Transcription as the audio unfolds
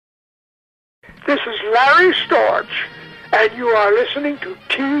This is Larry Storch, and you are listening to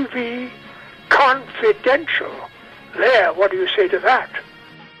TV Confidential. There, what do you say to that?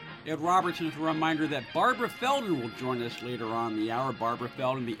 Ed Robertson's a reminder that Barbara Feldon will join us later on in the hour. Barbara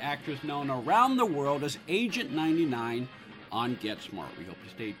Feldon, the actress known around the world as Agent 99 on Get Smart. We hope you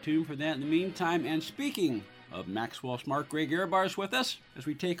stay tuned for that in the meantime. And speaking of Maxwell Smart, Greg Ehrbar is with us as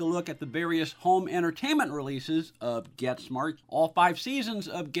we take a look at the various home entertainment releases of Get Smart. All 5 seasons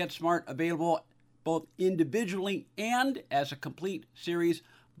of Get Smart available both individually and as a complete series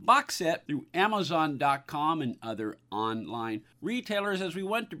box set through Amazon.com and other online retailers. As we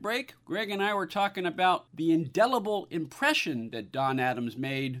went to break, Greg and I were talking about the indelible impression that Don Adams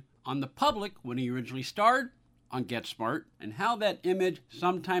made on the public when he originally starred on Get Smart, and how that image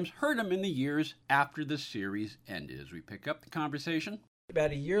sometimes hurt him in the years after the series ended. As we pick up the conversation, about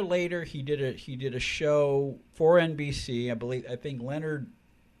a year later, he did a show for NBC. I think Leonard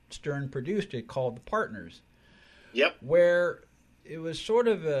Stern produced it, called The Partners. Yep. Where it was sort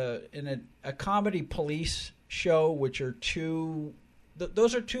of a comedy police show, which are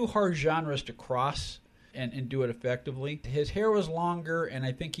those are two hard genres to cross and do it effectively. His hair was longer, and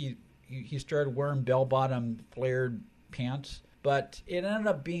I think he started wearing bell-bottom flared pants. But it ended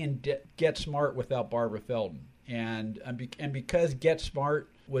up being Get Smart without Barbara Feldon. And because Get Smart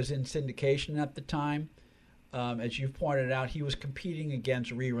was in syndication at the time, as you've pointed out, he was competing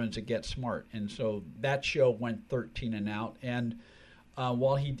against reruns of Get Smart. And so that show went 13 and out. And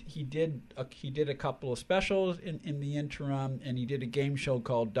while he did a couple of specials in the interim, and he did a game show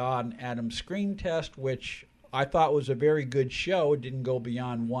called Don Adams Screen Test, which I thought was a very good show. It didn't go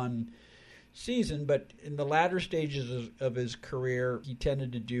beyond one season, but in the latter stages of his career, he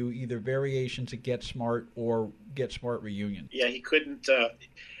tended to do either variations of Get Smart or Get Smart Reunion. Yeah, he couldn't.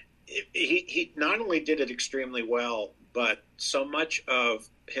 He not only did it extremely well, but so much of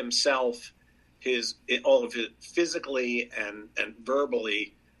himself, all of his physically and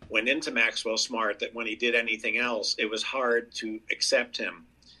verbally went into Maxwell Smart, that when he did anything else, it was hard to accept him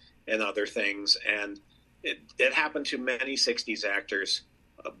and other things. And it happened to many 60s actors,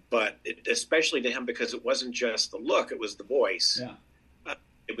 but especially to him, because it wasn't just the look, it was the voice. Yeah.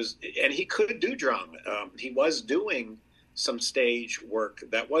 And he could do drama. He was doing some stage work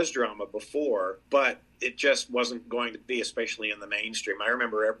that was drama before, but it just wasn't going to be, especially in the mainstream. I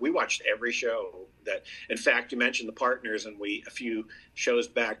remember we watched every show that, in fact, you mentioned The Partners, and we, a few shows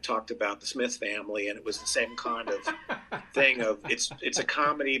back, talked about the Smith Family, and it was the same kind of thing of it's a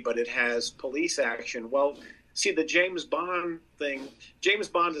comedy, but it has police action. Well, see, the James Bond thing, James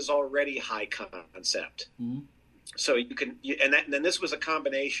Bond is already high concept. Mm-hmm. So then this was a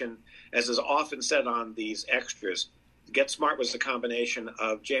combination, as is often said on these extras. Get Smart was a combination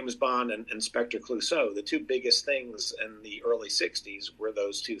of James Bond and Inspector Clouseau. The two biggest things in the early 60s were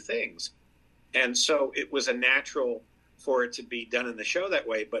those two things. And so it was a natural for it to be done in the show that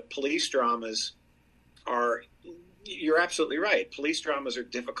way. But police dramas you're absolutely right. Police dramas are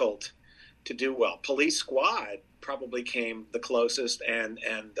difficult to do well. Police Squad probably came the closest, and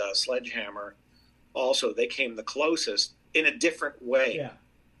Sledgehammer also, they came the closest in a different way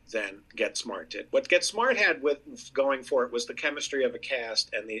than Get Smart did. What Get Smart had with going for it was the chemistry of a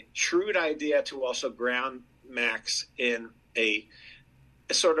cast and the shrewd idea to also ground Max in a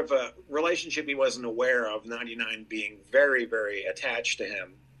sort of a relationship he wasn't aware of, 99 being very, very attached to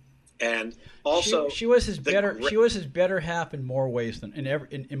him. And also she was his better half in more ways than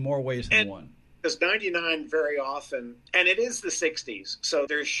in more ways than one. Because 99 very often, and it is the 60s, so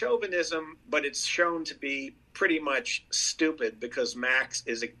there's chauvinism, but it's shown to be pretty much stupid, because Max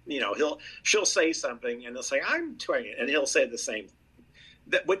is, she'll say something and he'll say, I'm 20, and he'll say the same,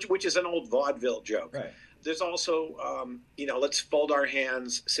 which is an old vaudeville joke. Right. There's also, let's fold our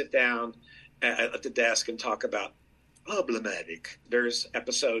hands, sit down at the desk and talk about problematic. There's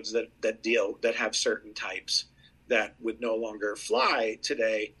episodes that have certain types that would no longer fly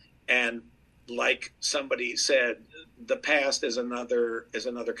today, and like somebody said, the past is another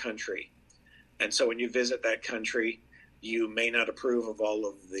country. And so when you visit that country, you may not approve of all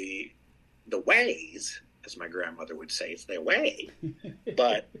of the ways, as my grandmother would say, it's their way.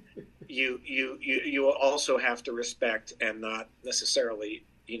 But you also have to respect and not necessarily,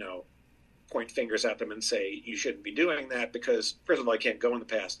 point fingers at them and say, you shouldn't be doing that, because first of all, I can't go in the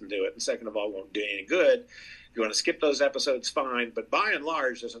past and do it. And second of all, it won't do any good. If you want to skip those episodes, fine. But by and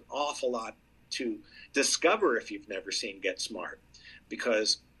large, there's an awful lot to discover if you've never seen Get Smart,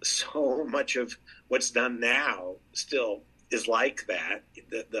 because so much of what's done now still is like that.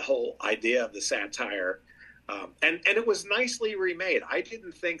 The whole idea of the satire, and it was nicely remade. I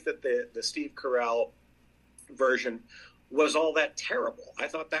didn't think that the Steve Carell version was all that terrible. I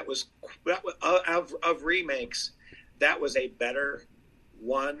thought that was of remakes, that was a better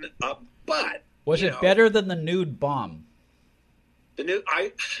one. But was it better than the Nude Bomb?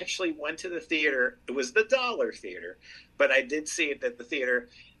 I actually went to the theater. It was the Dollar Theater, but I did see it at the theater,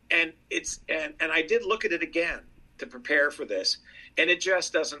 and I did look at it again to prepare for this, and it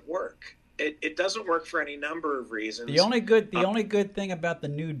just doesn't work. It doesn't work for any number of reasons. The only good thing about the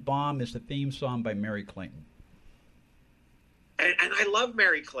Nude Bomb is the theme song by Mary Clayton. And I love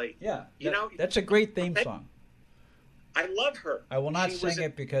Mary Clayton. Yeah, that's a great theme song. I love her. I will not sing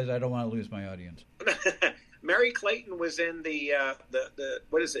it because I don't want to lose my audience. Mary Clayton was in the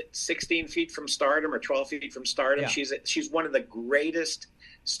what is it, 16 Feet from Stardom or 12 Feet from Stardom. Yeah. She's one of the greatest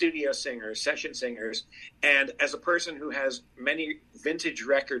studio singers, session singers, and as a person who has many vintage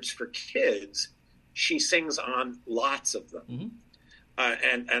records for kids, she sings on lots of them.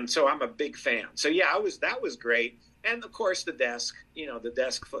 Mm-hmm. And so I'm a big fan. So yeah, that was great. And of course the desk,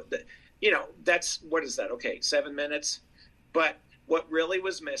 that's, what is that? Okay, 7 minutes. But what really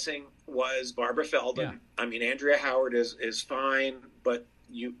was missing was Barbara Feldon. Yeah. I mean, Andrea Howard is fine, but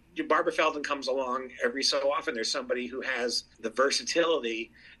Barbara Feldon comes along every so often. There's somebody who has the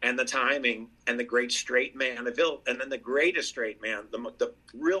versatility and the timing and the great straight man, and then the greatest straight man, the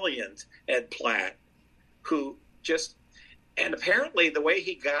brilliant Ed Platt, who just, and apparently the way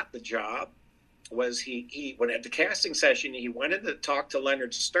he got the job was he when at the casting session, he went in to talk to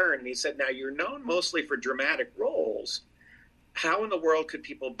Leonard Stern, and he said, now you're known mostly for dramatic roles. How in the world could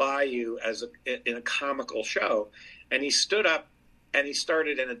people buy you in a comical show? And he stood up and he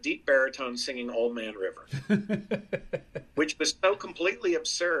started in a deep baritone singing Old Man River, which was so completely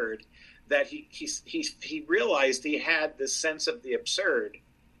absurd that he realized he had this sense of the absurd.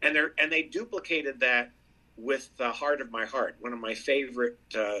 And they duplicated that with The Heart of My Heart, one of my favorite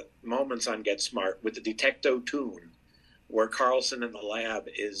moments on Get Smart, with the Detecto tune, where Carlson in the lab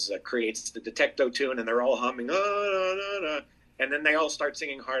creates the Detecto tune, and they're all humming, and then they all start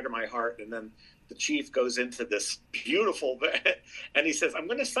singing Heart of My Heart, and then the chief goes into this beautiful, and he says, I'm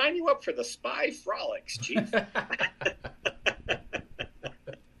going to sign you up for the Spy Frolics, Chief.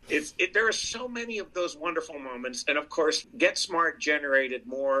 There are so many of those wonderful moments. And of course, Get Smart generated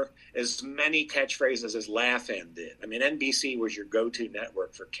as many catchphrases as Laugh-In did. I mean, NBC was your go-to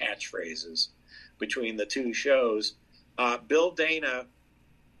network for catchphrases between the two shows. Bill Dana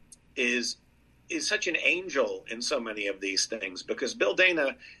is such an angel in so many of these things, because Bill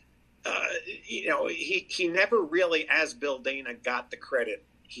Dana, he never really, as Bill Dana, got the credit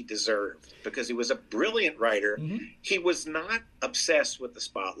he deserved, because he was a brilliant writer. Mm-hmm. He was not obsessed with the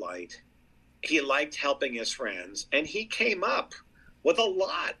spotlight. He liked helping his friends, and he came up with a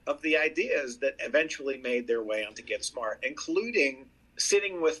lot of the ideas that eventually made their way onto Get Smart, including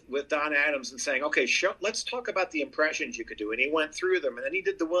sitting with Don Adams and saying, okay, let's talk about the impressions you could do. And he went through them, and then he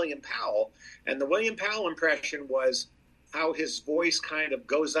did the William Powell. And the William Powell impression was how his voice kind of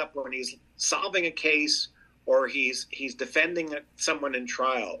goes up when he's solving a case or he's defending someone in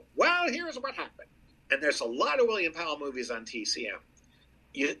trial. Well, here's what happened. And there's a lot of William Powell movies on TCM.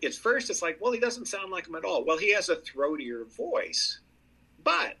 At first, it's like, well, he doesn't sound like him at all. Well, he has a throatier voice.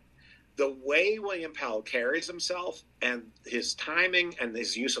 But the way William Powell carries himself and his timing and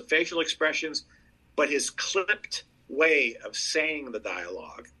his use of facial expressions, but his clipped way of saying the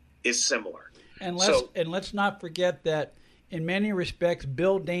dialogue is similar. And let's not forget that in many respects,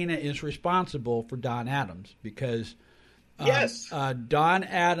 Bill Dana is responsible for Don Adams, because Don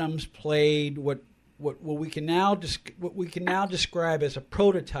Adams played what we can now describe as a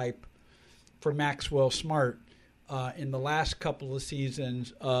prototype for Maxwell Smart. In the last couple of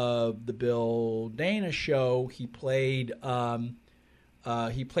seasons of the Bill Dana show, he played a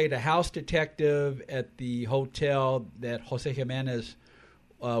house detective at the hotel that Jose Jimenez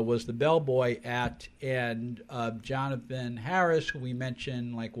was the bellboy at, and Jonathan Harris, who we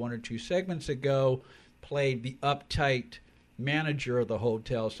mentioned like one or two segments ago, played the uptight manager of the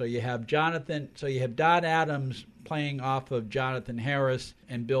hotel. So you have Don Adams playing off of Jonathan Harris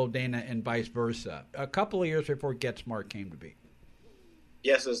and Bill Dana, and vice versa. A couple of years before Get Smart came to be.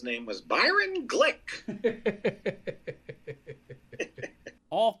 Yes, his name was Byron Glick.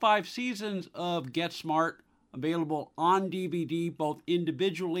 All 5 seasons of Get Smart available on DVD, both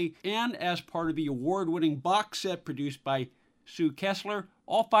individually and as part of the award-winning box set produced by Sue Kessler.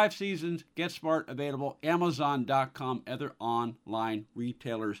 All 5 seasons, Get Smart, available Amazon.com, other online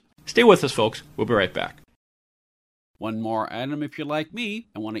retailers. Stay with us, folks. We'll be right back. One more item if you're like me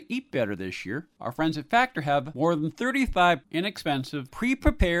and want to eat better this year. Our friends at Factor have more than 35 inexpensive,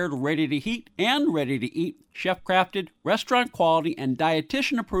 pre-prepared, ready-to-heat and ready-to-eat, chef-crafted, restaurant-quality, and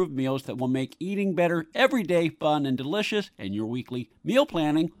dietitian-approved meals that will make eating better every day fun and delicious, and your weekly meal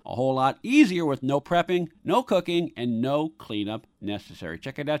planning a whole lot easier with no prepping, no cooking, and no cleanup necessary.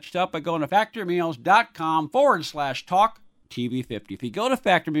 Check it out yourself by going to factormeals.com/talk. TV50. If you go to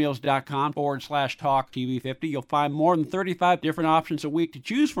factormeals.com/talk TV50, you'll find more than 35 different options a week to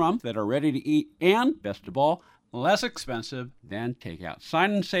choose from that are ready to eat and, best of all, less expensive than takeout.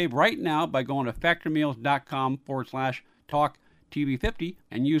 Sign and save right now by going to factormeals.com/talk TV50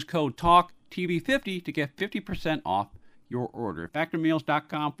 and use code TALK TV50 to get 50% off your order.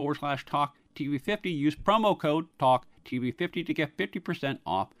 Factormeals.com/talk TV50. Use promo code TALK TV50 to get 50%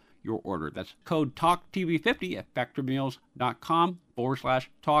 off your order. That's code TALKTV50 at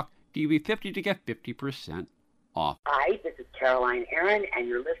factormeals.com/talk TV50 to get 50% off. Hi, this is Caroline Aaron, and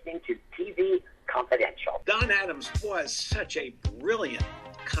you're listening to TV Confidential. Don Adams was such a brilliant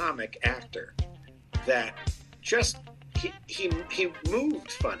comic actor that just he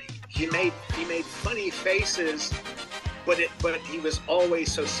moved funny. He made funny faces, but he was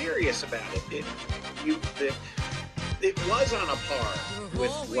always so serious about it. It was on a par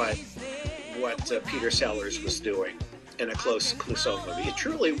with what Peter Sellers was doing in A Close Clouseau movie. It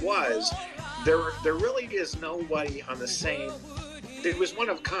truly was. There really is nobody on the same. It was one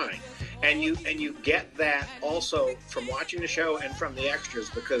of a kind, and you get that also from watching the show and from the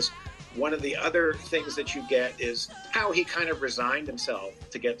extras, because one of the other things that you get is how he kind of resigned himself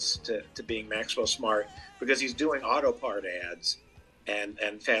to get to being Maxwell Smart, because he's doing auto part ads and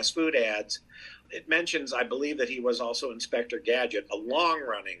fast food ads. It mentions, I believe, that he was also Inspector Gadget, a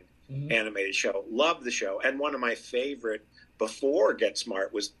long-running animated show. Loved the show. And one of my favorite before Get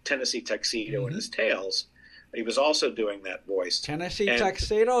Smart was Tennessee Tuxedo and his Tales. He was also doing that voice. Tennessee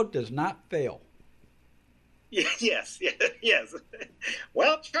Tuxedo does not fail. Yes.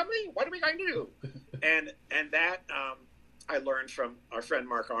 Well, tell me, what are we going to do? And that I learned from our friend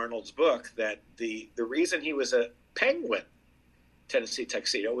Mark Arnold's book that the reason he was a penguin, Tennessee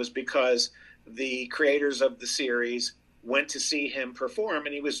Tuxedo, was because the creators of the series went to see him perform,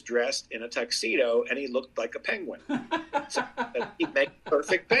 and he was dressed in a tuxedo, and he looked like a penguin. So he'd make a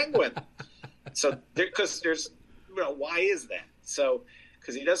perfect penguin. So, because why is that? So,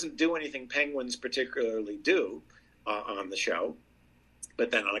 because he doesn't do anything penguins particularly do on the show,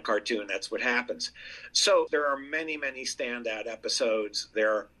 but then on a cartoon, that's what happens. So there are many, many standout episodes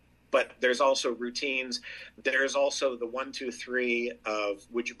there. But there's also routines. There's also the 1, 2, 3 of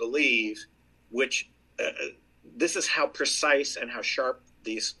Would You Believe, which this is how precise and how sharp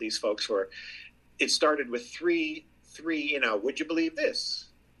these folks were. It started with three. Would you believe this?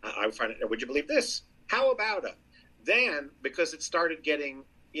 I find it. Would you believe this? How about it? Then, because it started getting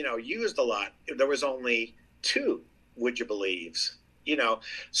used a lot, there was only 2 Would You Believes.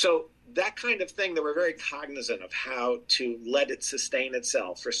 So that kind of thing, they were very cognizant of how to let it sustain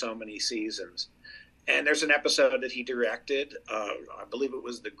itself for so many seasons. And there's an episode that he directed. I believe it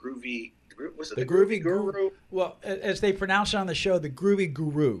was the Groovy Guru? Well, as they pronounce it on the show, the Groovy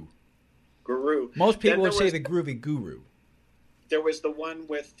Guru. Guru. Most people would say the Groovy Guru. There was the one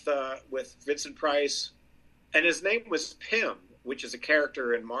with Vincent Price, and his name was Pym, which is a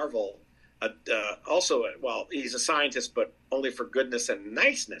character in Marvel. He's a scientist, but only for goodness and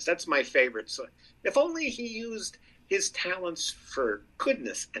niceness. That's my favorite. So if only he used his talents for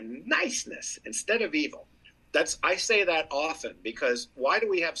goodness and niceness instead of evil. I say that often, because why do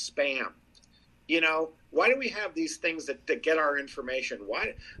we have spam? Why do we have these things that get our information?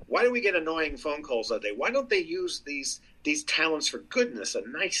 Why do we get annoying phone calls all day? Why don't they use these talents for goodness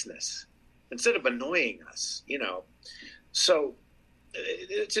and niceness instead of annoying us? So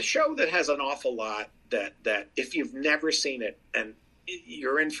it's a show that has an awful lot that if you've never seen it, and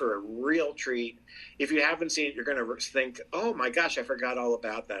you're in for a real treat. If you haven't seen it, you're going to think, oh my gosh, I forgot all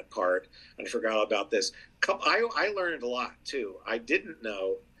about that part. And I forgot all about this. I learned a lot too. I didn't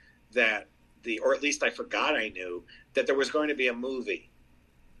know that or at least I forgot I knew that there was going to be a movie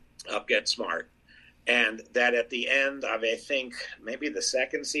of Get Smart. And that at the end of, I think, maybe the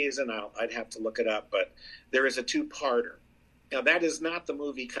second season, I'd have to look it up, but there is a 2-parter. Now, that is not the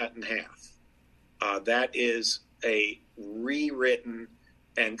movie cut in half. That is a rewritten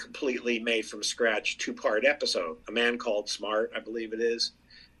and completely made from scratch 2-part episode. A Man Called Smart, I believe it is.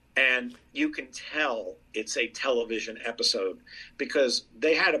 And you can tell it's a television episode because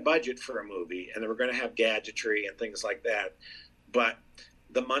they had a budget for a movie and they were going to have gadgetry and things like that. But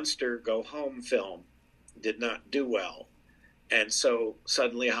the Munster Go Home film did not do well. And so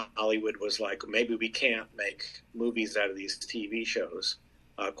suddenly Hollywood was like, maybe we can't make movies out of these TV shows.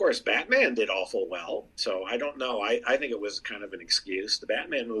 Of course, Batman did awful well, so I don't know. I think it was kind of an excuse. The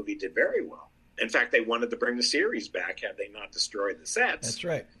Batman movie did very well. In fact, they wanted to bring the series back had they not destroyed the sets. That's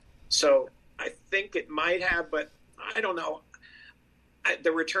right. So I think it might have, but I don't know.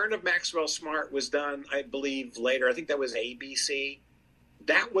 The Return of Maxwell Smart was done, I believe, later. I think that was ABC.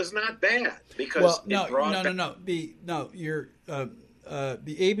 That was not bad because the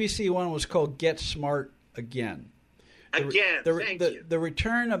ABC one was called Get Smart Again. Thank you. The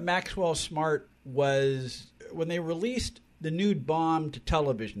Return of Maxwell Smart was when they released The Nude Bomb to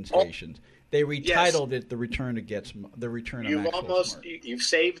television stations. They retitled it The Return of Maxwell Smart. You've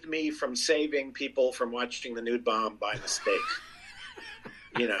saved me from saving people from watching The Nude Bomb by mistake.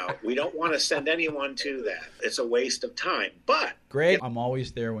 We don't want to send anyone to that. It's a waste of time. But Greg, I'm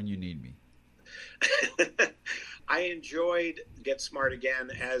always there when you need me. I enjoyed Get Smart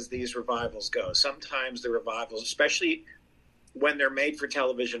Again as these revivals go. Sometimes the revivals, especially when they're made for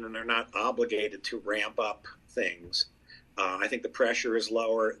television and they're not obligated to ramp up things, I think the pressure is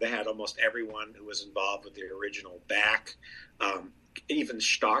lower. They had almost everyone who was involved with the original back. Even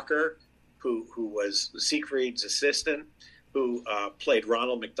Stalker, who was Siegfried's assistant, who played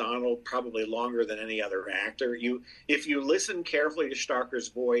Ronald McDonald probably longer than any other actor. If you listen carefully to Stalker's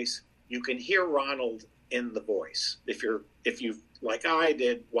voice, you can hear Ronald in the voice. If you like I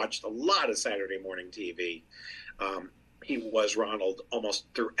did, watched a lot of Saturday morning TV, he was Ronald almost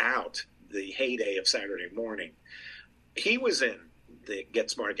throughout the heyday of Saturday morning. He was in the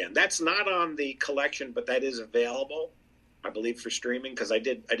Get Smart Again. That's not on the collection, but that is available, I believe, for streaming, because I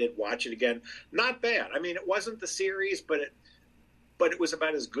did watch it again. Not bad. I mean, it wasn't the series, but it was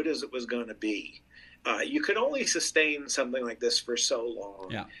about as good as it was going to be. You could only sustain something like this for so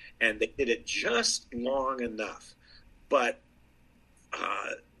long, and they did it just long enough. But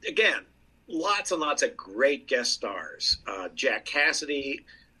again, lots and lots of great guest stars. Jack Cassidy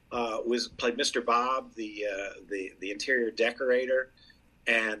played Mr. Bob, the interior decorator,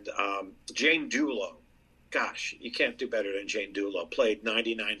 and Jane Dulo. Gosh, you can't do better than Jane Dulo. Played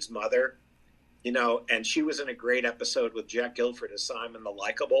 99's mother, and she was in a great episode with Jack Gilford as Simon the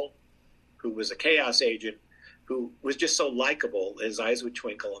Likeable, who was a chaos agent who was just so likable. His eyes would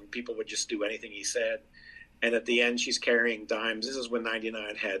twinkle and people would just do anything he said. And at the end, she's carrying dimes. This is when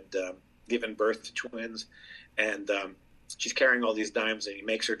 99 had given birth to twins. And she's carrying all these dimes and he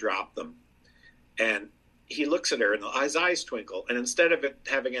makes her drop them. And he looks at her and his eyes twinkle. And instead of it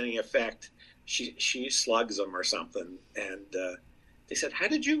having any effect, she slugs him or something. And they said, how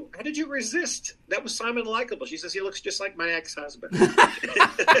did you resist? That was Simon Likeable. She says, he looks just like my ex-husband.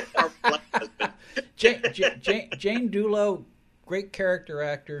 Jane Dulo, great character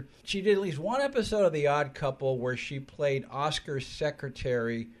actor. She did at least one episode of The Odd Couple where she played Oscar's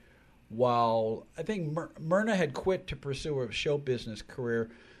secretary while I think Myrna had quit to pursue a show business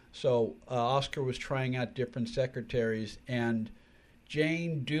career. So Oscar was trying out different secretaries, and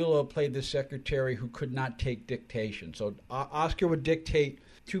Jane Dulo played the secretary who could not take dictation. So Oscar would dictate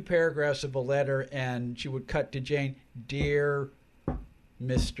 2 paragraphs of a letter, and she would cut to Jane, Dear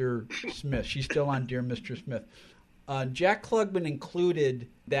Mr. Smith. She's still on Dear Mr. Smith. Jack Klugman included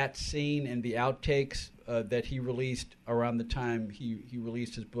that scene in the outtakes that he released around the time he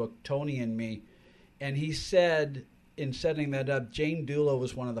released his book, Tony and Me. And he said, in setting that up, Jane Dulo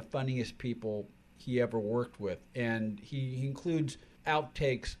was one of the funniest people he ever worked with. And he includes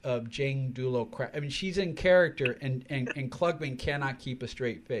outtakes of Jane Dulo. I mean, she's in character, and Klugman cannot keep a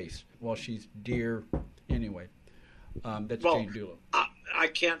straight face while she's dear. Anyway, that's Jane Dulo. I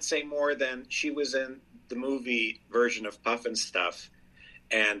can't say more than she was in the movie version of Puff and Stuff,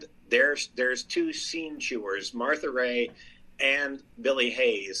 and there's 2 scene chewers, Martha Raye and Billy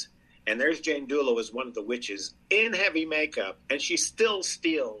Hayes, and there's Jane Dulo as one of the witches in heavy makeup, and she still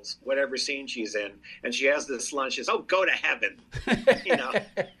steals whatever scene she's in, and she has this lunch. She's, go to heaven,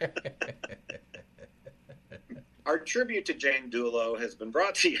 Our tribute to Jane Dulo has been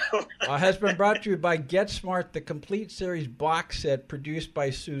brought to you. Has been brought to you by Get Smart, the complete series box set produced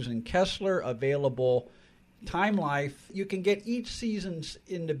by Susan Kessler, available Time Life. You can get each season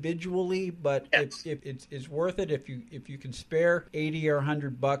individually, but yes, it's worth it if you can spare $80 or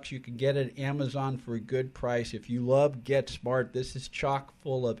 $100. You can get it at Amazon for a good price. If you love Get Smart, this is chock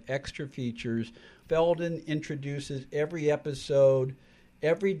full of extra features. Felden introduces every episode.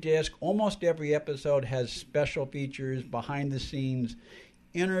 Every disc, almost every episode, has special features, behind the scenes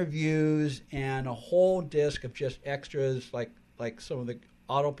interviews, and a whole disc of just extras like some of the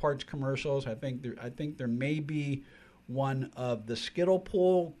auto parts commercials. I think there may be one of the Skittle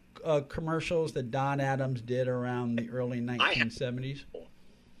Pool commercials that Don Adams did around the early 1970s?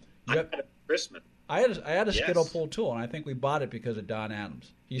 I had a Christmas. I had a Skittle Pull tool, and I think we bought it because of Don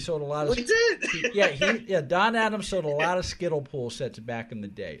Adams. He sold a lot of. We did. Don Adams sold a lot of Skittle Pull sets back in the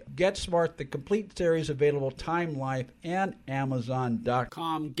day. Get Smart, the complete series, available Time Life and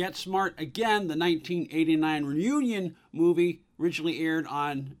Amazon.com. Get Smart, again, the 1989 reunion movie, originally aired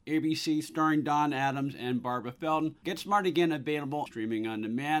on ABC, starring Don Adams and Barbara Feldon. Get Smart, again, available streaming on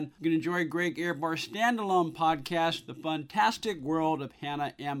demand. You can enjoy Greg Ehrbar's standalone podcast, The Fantastic World of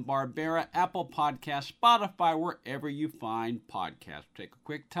Hanna-Barbera, Apple Podcasts, Spotify, wherever you find podcasts. Take a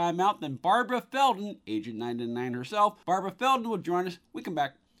quick time out, then Barbara Feldon, Agent 99 herself, Barbara Feldon will join us. We come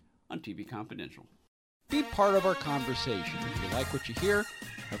back on TV Confidential. Be part of our conversation. If you like what you hear,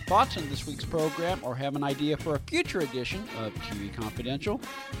 have thoughts on this week's program, or have an idea for a future edition of TV Confidential,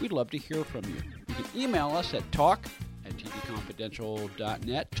 we'd love to hear from you. You can email us at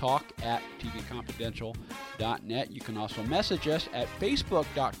talk@tvconfidential.net, talk@tvconfidential.net. You can also message us at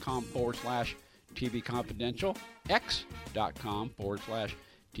facebook.com/TV Confidential,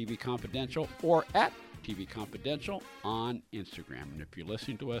 x.com/TV Confidential, or at TV Confidential on Instagram. And if you're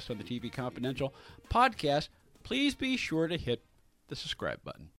listening to us on the TV Confidential podcast, please be sure to hit the subscribe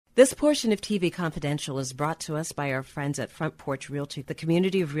button. This portion of TV Confidential is brought to us by our friends at Front Porch Realty, the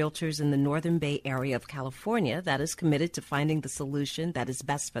community of realtors in the Northern Bay area of California that is committed to finding the solution that is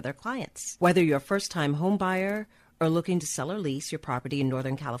best for their clients. Whether you're a first-time home buyer or looking to sell or lease your property in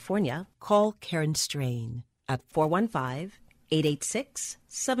Northern California, call Karen Strain at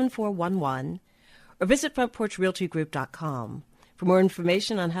 415-886-7411 or visit FrontPorchRealtyGroup.com for more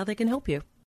information on how they can help you.